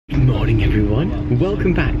morning everyone,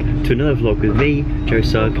 welcome back to another vlog with me, Joe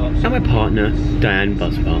Sugg, and my partner, Dianne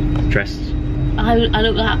Buzzfar. Dressed? I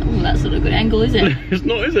look like, oh, that's not a good angle, is it? It's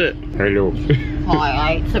not, is it? Hello. Hi,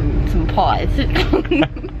 I ate some pies.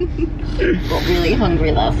 Got really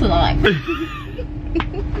hungry last night.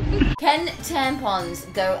 Can tampons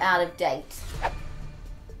go out of date? I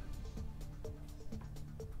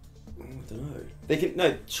don't know. They can,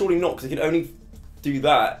 no, surely not, because they can only do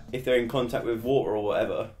that if they're in contact with water or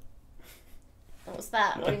whatever. What's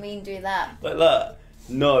that? What do you mean do that? Like that?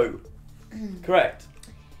 No. Correct.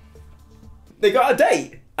 They go out of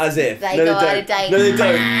date, as if. They go out of date. No, they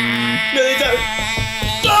don't. No, they don't.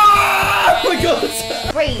 Ah! Oh my god!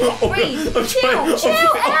 Breathe, breathe. Chill out.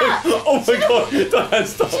 Oh my god! Dianne,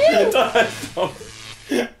 stop! Dianne, stop!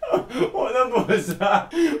 What number was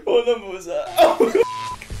that? What number was that? Oh my god!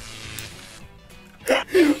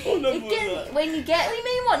 What number was that? When you get what you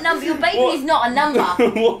mean, what number? Your baby is not a number.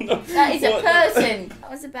 What number? That is a person.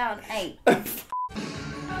 That was about an 8.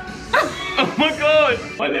 Oh my god!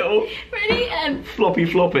 My little Ready and floppy.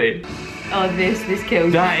 oh, this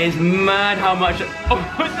kills. That is mad how much. Oh,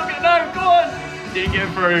 no, go on! Didn't get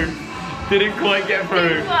through. Didn't quite get through.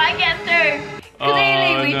 Didn't quite get through.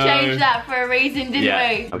 Clearly we changed that for a reason,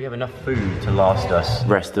 didn't we? We have enough food to last us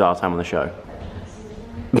rest of our time on the show.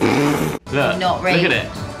 Look, Not really. Look at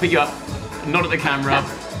it. Pick you up, nod at the camera,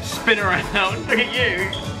 spin around. Look at you.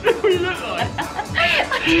 Look what you look like.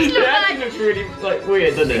 It actually looks really like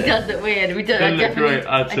weird, doesn't it? It does look weird. We don't. Doesn't look great at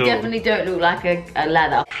all. I definitely don't look like a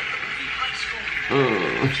ladder.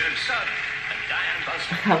 Oh.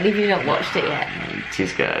 I can't believe you've not watched it yet. Too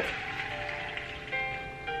scared.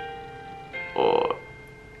 Oh.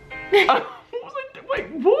 Wait,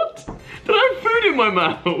 what? Did I have food in my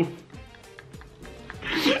mouth?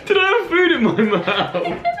 Did I have food in my mouth?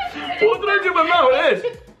 What did I do with my mouth? This?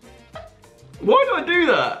 Why do I do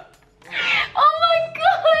that? Oh my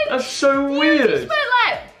god! That's so weird. You just went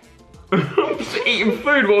like... I'm just eating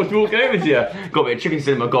food while I was walking over to you. Got a bit of chicken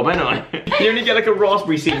still in my gob, ain't I? You only get like a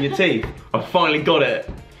raspberry seed in your teeth. I finally got it.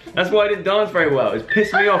 That's why I didn't dance very well. It's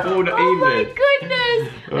pissed me off all the evening. Oh my goodness!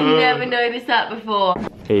 I never noticed that before.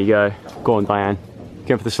 Here you go. Go on, Dianne.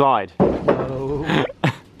 Going for the slide. No.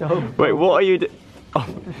 Don't. Wait, what are you doing? Oh,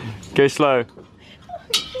 go slow.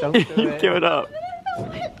 Don't do You've it. given up.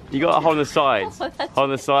 You got to hold the sides. Oh,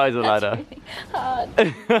 Hold the sides of the ladder. Really hard.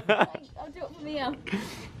 I'll do it from here.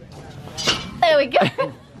 There we go.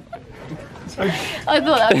 I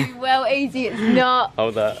thought that would be well easy. It's not.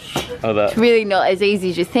 Hold that. Hold that. It's really not as easy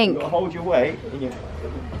as you think. You've got to hold your weight and you,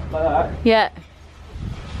 like that. Yeah.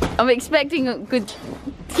 I'm expecting a good.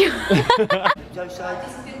 Joe Sugg,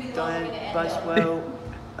 Dianne Buzzwell,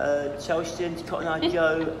 Charleston, Cotton Eye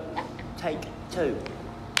Joe, take 2.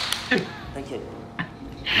 Thank you.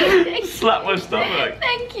 Slap my stomach.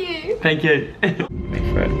 Thank you. Thank you. Wait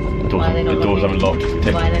for it. Why are they not The door's locking? unlocked.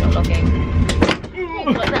 Why are they not locking?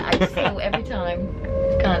 I've got that I steal every time.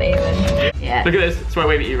 Can't even. Yeah. Look at this. That's why I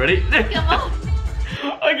wave at you. Ready? Come on.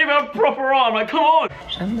 I give it a proper arm. Like, come on.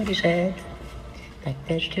 Somebody said that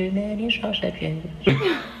there's too many sausages.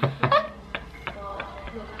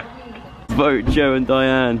 Vote Joe and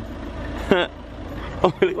Dianne.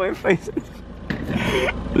 Oh, look at my face.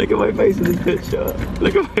 Look at my face in this picture.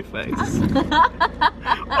 Look at my face.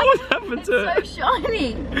 What's happened to It's so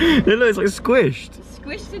shiny. it? It looks like squished.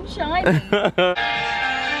 Squished and shiny.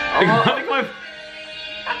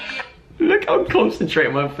 Look how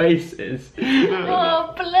concentrated my face is.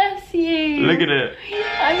 Oh, bless you. Look at it.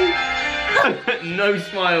 I'm... No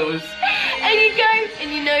smiles. And you go,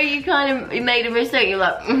 and you know you kind of made a mistake. You're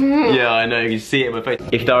like, mm. Yeah, I know. You can see it in my face.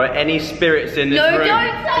 If there are any spirits in this No, room,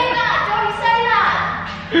 don't say that. Don't say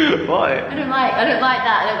that. Why? I don't like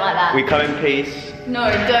that. I don't like that. We come in peace. No,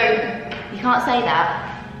 don't. You can't say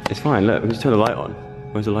that. It's fine. Look, we can just turn the light on.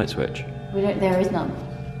 Where's the light switch? We don't. There is none.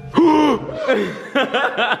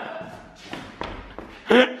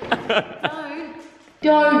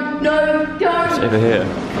 Don't. No, don't. It's over here.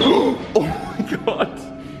 Oh my god.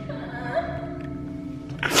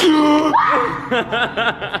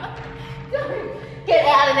 Get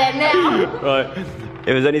out of there now. Right. If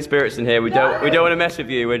there's any spirits in here, we don't want to mess with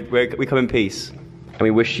you. We come in peace, and we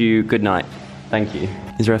wish you good night. Thank you.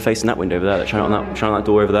 Is there a face in that window over there? Try on that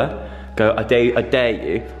door over there. Go. I dare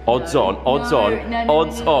you. Odds on,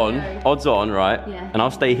 right? Yeah. And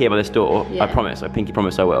I'll stay here by this door. Yeah. I promise. I pinky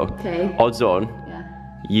promise I will. Okay. Odds on. Yeah.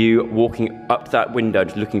 You walking up to that window,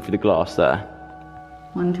 just looking through the glass there.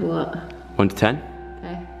 1 to what? 1 to 10.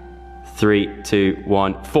 Okay. 3, 2,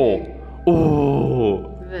 1, 4. Oh.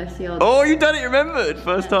 Reverse the odds. Oh, you done it, you remembered.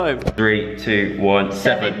 First time. 3, 2, 1,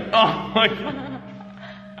 7. Oh my god.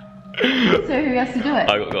 So who has to do it?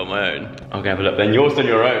 I got to go on my own. Okay, have a look. Then you're on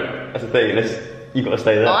your own. That's the thing. You've got to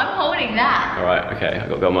stay there. Oh, I'm holding that. All right. Okay. I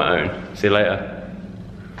got to go on my own. See you later.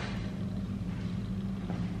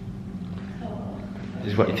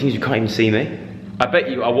 This is what the thing is. You can't even see me. I bet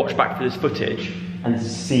you. I'll watch back for this footage and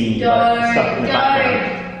see like, stuff in the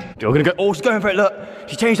background. We're gonna go. Oh, she's going for it. Look,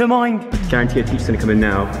 she changed her mind. Guarantee a teacher's gonna come in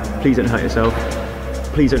now. Please don't hurt yourself.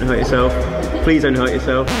 Please don't hurt yourself. Please don't hurt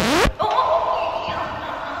yourself.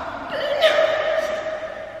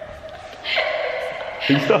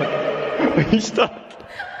 Are you stuck? Are you stuck?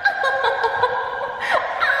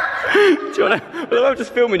 Do you want to? Well, I'm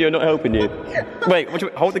just filming you and not helping you. Wait, what do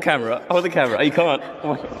you, hold the camera. Hold the camera. Oh, you can't.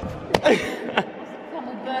 Oh my God.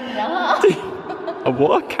 Camel burn in the heart. A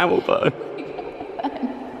what? Camel burn?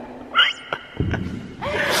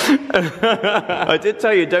 I did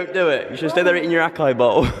tell you, don't do it. You should stay there eating your acai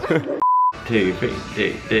bowl. 2, 3,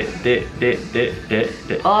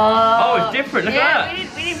 Oh, it's different. Look at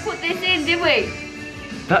that. We didn't put this in, did we?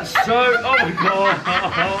 That's so. Oh my God.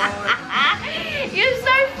 You're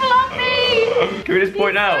so fluffy. Can we just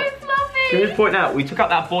point out? So fluffy. Can we just point out? We took out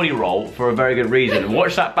that body roll for a very good reason.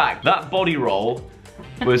 Watch that back. That body roll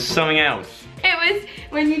was something else. It was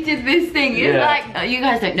when you did this thing. It's like, oh, you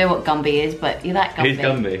guys don't know what Gumby is, but you like Gumby. Who's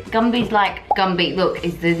Gumby? Gumby's like Gumby. Look,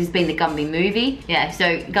 there's been the Gumby movie. Yeah,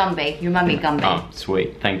 so Gumby. You remind me of Gumby. Oh,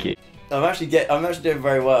 sweet. Thank you. I'm actually doing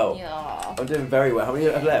very well. Yeah. I'm doing very well. How many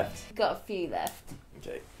have left? Got a few left.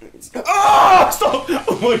 Okay. Oh, stop!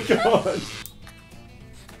 Oh my God.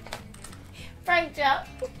 Frank up.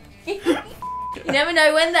 You never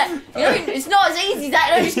know when that. You know, it's not as easy as that.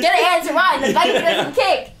 You don't just get it answer right and the baby doesn't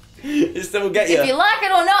kick. It still will get you. If you like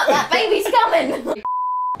it or not, that baby's coming.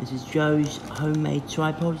 This is Joe's homemade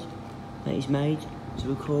tripod that he's made to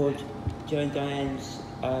record Joe and Diane's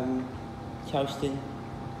toasting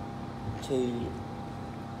to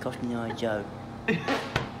Costing Eye Joe. Thank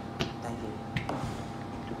you.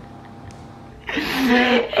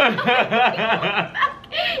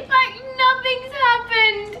 Like nothing's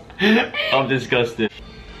happened. I'm disgusted.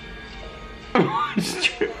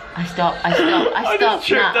 I stopped. I'm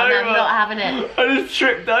not having it. I just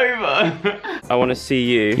tripped over. I want to see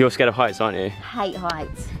you. You're scared of heights, aren't you? Hate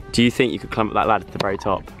heights. Do you think you could climb up that ladder to the very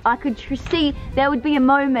top? I could see there would be a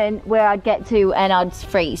moment where I'd get to and I'd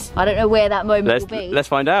freeze. I don't know where that moment will be. Let's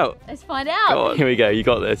find out. Let's find out. Go on, here we go. You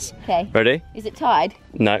got this. Okay. Ready? Is it tied?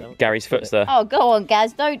 No, Gary's foot's there. Oh, go on,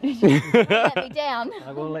 Gaz. Don't let me down.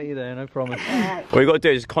 I won't let you down, I promise. What you got to do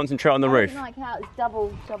is just concentrate on the roof. I like how it's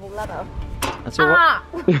double ladder. That's all right.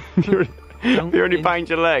 You only banged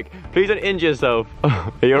your leg. Please don't injure yourself.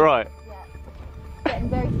 Are you alright? Yeah. Getting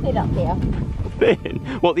very thin up here. Thin?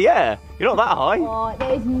 What, the air? You're not that high. Oh,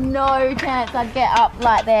 there's no chance I'd get up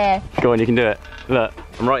like there. Go on, you can do it. Look,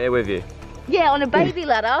 I'm right here with you. Yeah, on a baby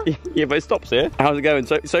ladder. Yeah, but it stops here. How's it going?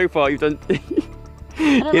 So far you've done...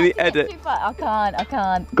 In the edit. I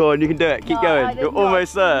can't. Go on, you can do it. Keep going. You're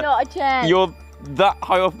almost there. Not a chance. You're that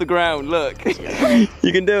high off the ground. Look.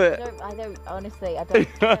 You can do it. Honestly, I don't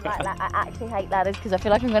like that. I actually hate ladders because I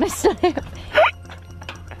feel like I'm going to slip.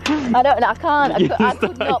 I can't. I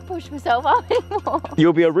could not push myself up anymore.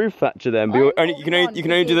 You'll be a roof thatcher then. But you can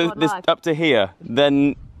only do this up to here.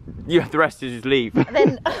 Then you have the rest to just leave.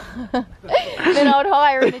 Then I would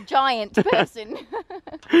hire a giant person.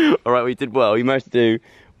 All right, well, you did well. You managed to do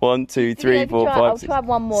 1, 2, 3, 4, 5, 6, I'll try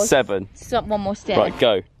one more. 7. One more step. Right,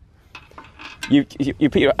 go. You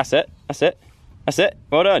put your. That's it.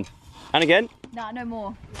 Well done. And again. No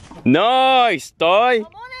more. Nice, Di. I'm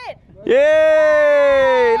on it.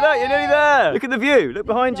 Yay! Look, you're nearly there. Look at the view. Look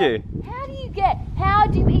behind you. How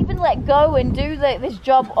do you even let go and do this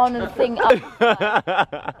job on a thing up?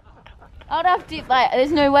 I'd have to,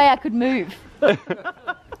 there's no way I could move.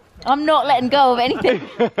 I'm not letting go of anything.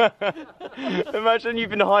 Imagine you've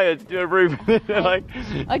been hired to do a roof. Like,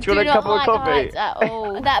 I do you want a cup of coffee? Heights at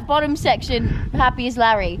all. That bottom section, happy as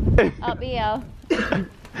Larry. Up here.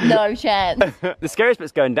 No chance. The scariest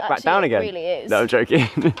bit's going back down again. It really is. No, I'm joking.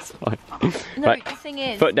 It's fine. No, right. but the thing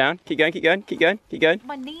is... Foot down. Keep going.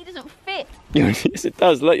 My knee doesn't fit. Yes, it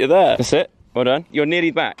does. Look, you're there. That's it. Well done. You're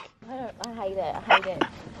nearly back. I hate it.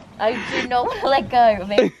 I do not want to let go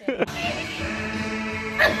of anything.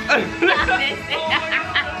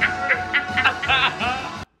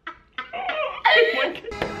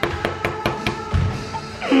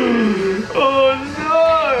 Oh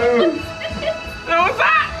no! What's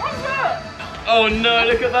that? Oh no,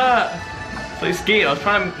 look at that! It's like skiing. I was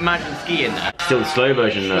trying to imagine skiing there. Still the slow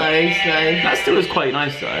version though. Slow. That still was quite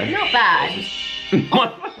nice though. Not bad.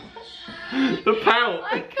 The pout.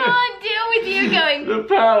 I can't deal with you going The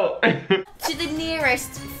pout. to the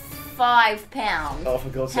nearest £5. Oh, for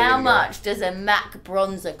God's sake. How much does a MAC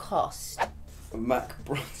bronzer cost? A MAC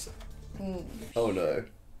bronzer. Mm. Oh no.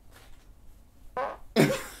 I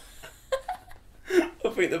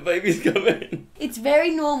think the baby's coming. It's very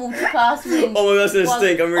normal to pass me. Oh my God, that's gonna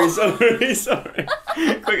stink. I'm really sorry. Really sorry.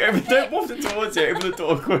 Quick, don't waft it towards you. Open the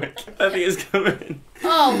door quick. I think it's coming.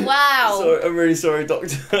 Oh wow. Sorry, I'm really sorry,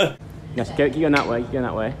 doctor. Yes, keep going that way, keep going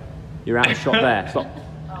that way. You're out of shot there, stop.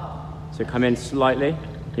 So come in slightly.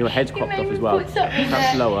 Your head's cropped off as well.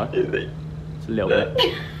 Perhaps lower. Just a little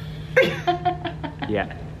bit.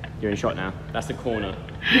 Yeah, you're in shot now. That's the corner.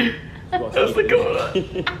 That's the corner.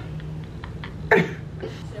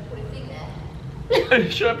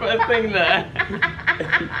 Should I put a thing there?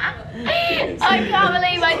 I can't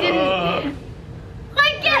believe I didn't. I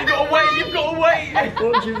get You've got to wait, you've got to wait.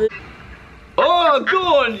 Oh, go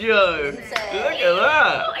on, Joe. Look at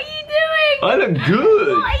that. What are you doing? I look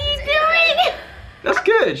good. What are you doing? That's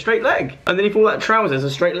good, straight leg. Underneath all that trousers, there's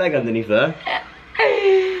a straight leg underneath there.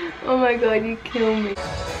 Oh my God, you kill me.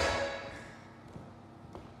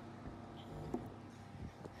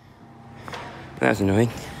 That's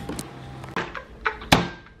annoying.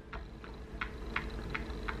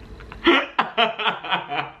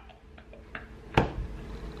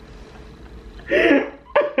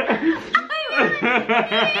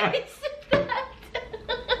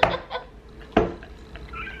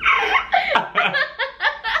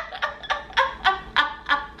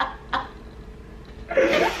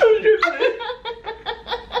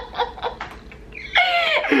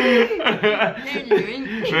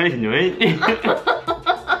 Very annoying.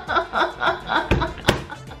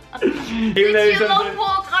 Did you long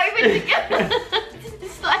walk over together?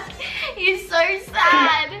 It's like, you're so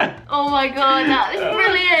sad. Oh my God, that was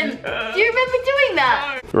brilliant. Do you remember doing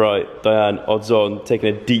that? Right, Dianne, odds on,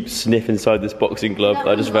 taking a deep sniff inside this boxing glove that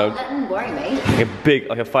I just found. That didn't worry me. Like a big,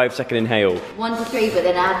 like a 5-second inhale. 1 to 3, but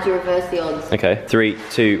then I have to reverse the odds. Okay, 3,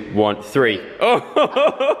 2, 1, 3.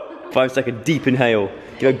 Oh! 5-second deep inhale.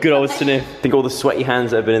 Give a good old sniff. Think all the sweaty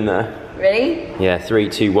hands that have been in there. Ready? Yeah, 3,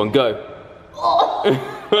 2, 1, go. Oh.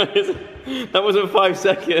 That wasn't 5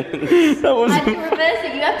 seconds. That I wasn't. have to reverse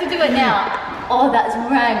it. You have to do it now. Oh, that's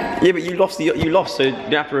rank. Yeah, but you lost, so you have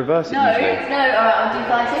to reverse it. No, usually. no. All right, I'll do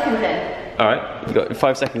 5 seconds then. All right, you've got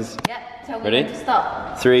 5 seconds. Yep. Tell me Ready? when to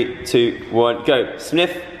stop. 3, 2, 1, go.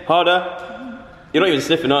 Sniff harder. You're not even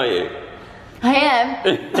sniffing, are you? I am.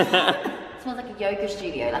 It smells like a yoga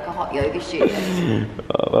studio, like a hot yoga studio.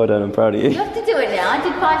 Oh, well done, I'm proud of You you. have to do it now. I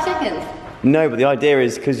did 5 seconds. No, but the idea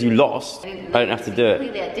is because you lost, I don't have to do it.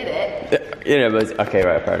 Clearly I did it. You know, but okay,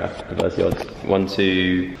 right, fair enough. Reverse the odds. 1,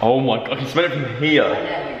 2. Oh my God, I can smell it from here. I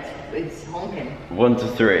know, it's honking. 1 to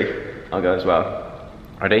 3. I'll go as well.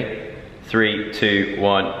 Ready? 3, 2,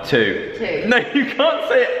 1, 2. 2. No, you can't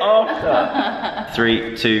say it after.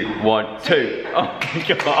 3, 2, 1, 2. Oh my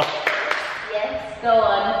God. Yes, go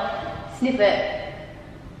on. Sniff it.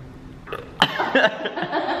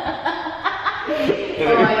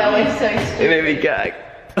 Oh my God, we're so It stupid. made me gag.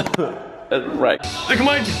 That's right. Look at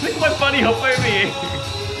my bunny hop over you.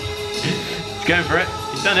 He's going for it.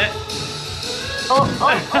 He's done it. Oh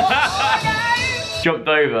Jumped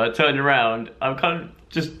over, turned around. I'm kind of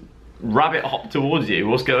just rabbit hop towards you.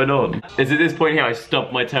 What's going on? It's at this point here I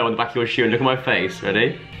stubbed my toe on the back of your shoe and look at my face.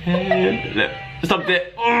 Ready? And look. Stubbed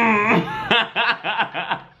it.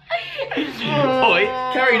 Oi,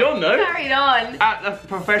 carried on though. Carried on. That's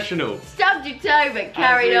professional. Stubbed your toe, but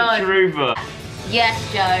carried on. Trooper. Yes,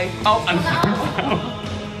 Joe. Oh,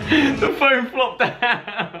 and the phone flopped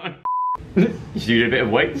down. You do a bit of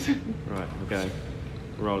weights. Right, we're going.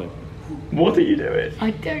 Rolling. What are you doing?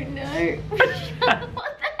 I don't know. What the hell?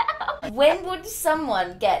 When would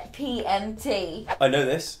someone get PMT? I know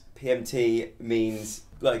this. PMT means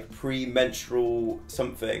like premenstrual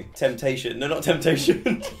something. Temptation. No, not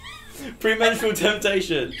temptation. Premenstrual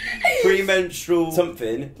temptation. Premenstrual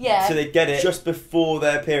something. Yeah. So they get it just before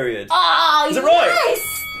their period. Oh, Is it right? yes!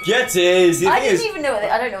 Yes, it is. I didn't even know what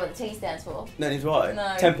I don't know what the T stands for. No, neither do I.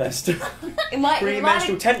 No. Tempest. It might.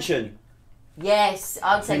 Premenstrual tension. Yes,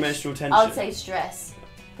 I would say. Premenstrual tension. I would say stress.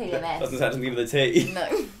 PMS. Doesn't sound to begin with a T.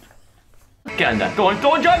 No. Get in there. Go on,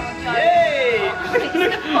 Joe. Yay!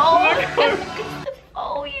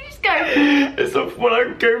 Oh, you just go. It's a, when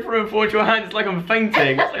I go for and forward your hand, it's like I'm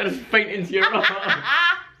fainting. It's like I just faint into your arm.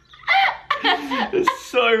 It's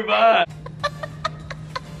so bad.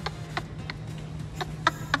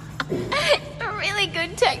 A really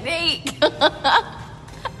good technique.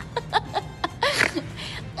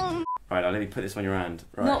 Right, I'll let me put this on your hand.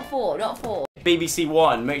 Right. Not 4, not 4. BBC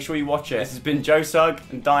One, make sure you watch it. This has been Joe Sugg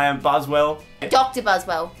and Dianne Buswell. Dr.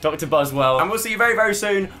 Buswell. Dr. Buswell. And we'll see you very, very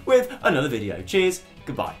soon with another video. Cheers,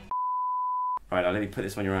 goodbye. Right, now let me put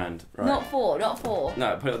this on your hand. Right. Not 4, not 4.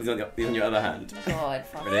 No, put these on your other hand. God,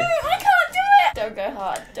 fuck. Ready? No, I can't do it! Don't go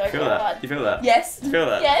hard, don't Feel go that? hard. You feel that? Yes. You feel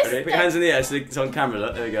that? Yes. Ready? Put your hands in the air so it's on camera.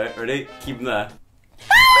 Look, there we go. Ready? Keep them there.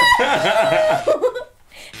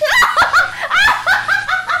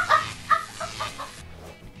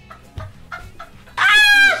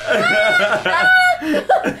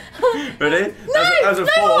 Ready? No, that was a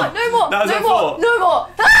 4. No more, That was no a more, 4. no more.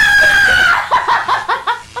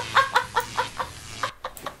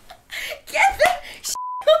 Get the shit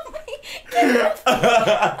off me. Get the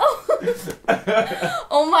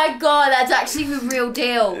Oh my god, that's actually the real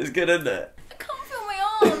deal. It's good, isn't it? I can't feel my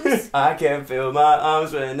arms. I can feel my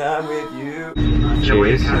arms when I'm with you.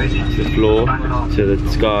 Cheers to the floor, to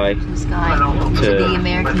the sky, Sky, to the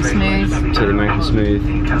American Smooth, to the American Smooth,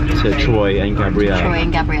 to Troy and Gabrielle. Troy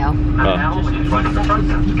and Gabrielle. Oh.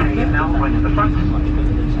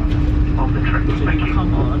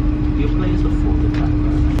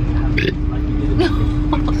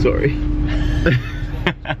 Sorry.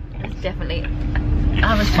 That's definitely.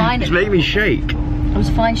 I was fine. It's making me shake. I was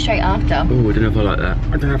fine straight after. Oh, I don't know if I like that.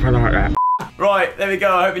 I don't know if I like that. Right, there we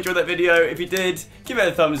go. I hope you enjoyed that video. If you did, give it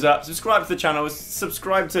a thumbs up. Subscribe to the channel.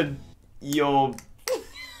 Subscribe to your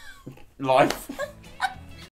life.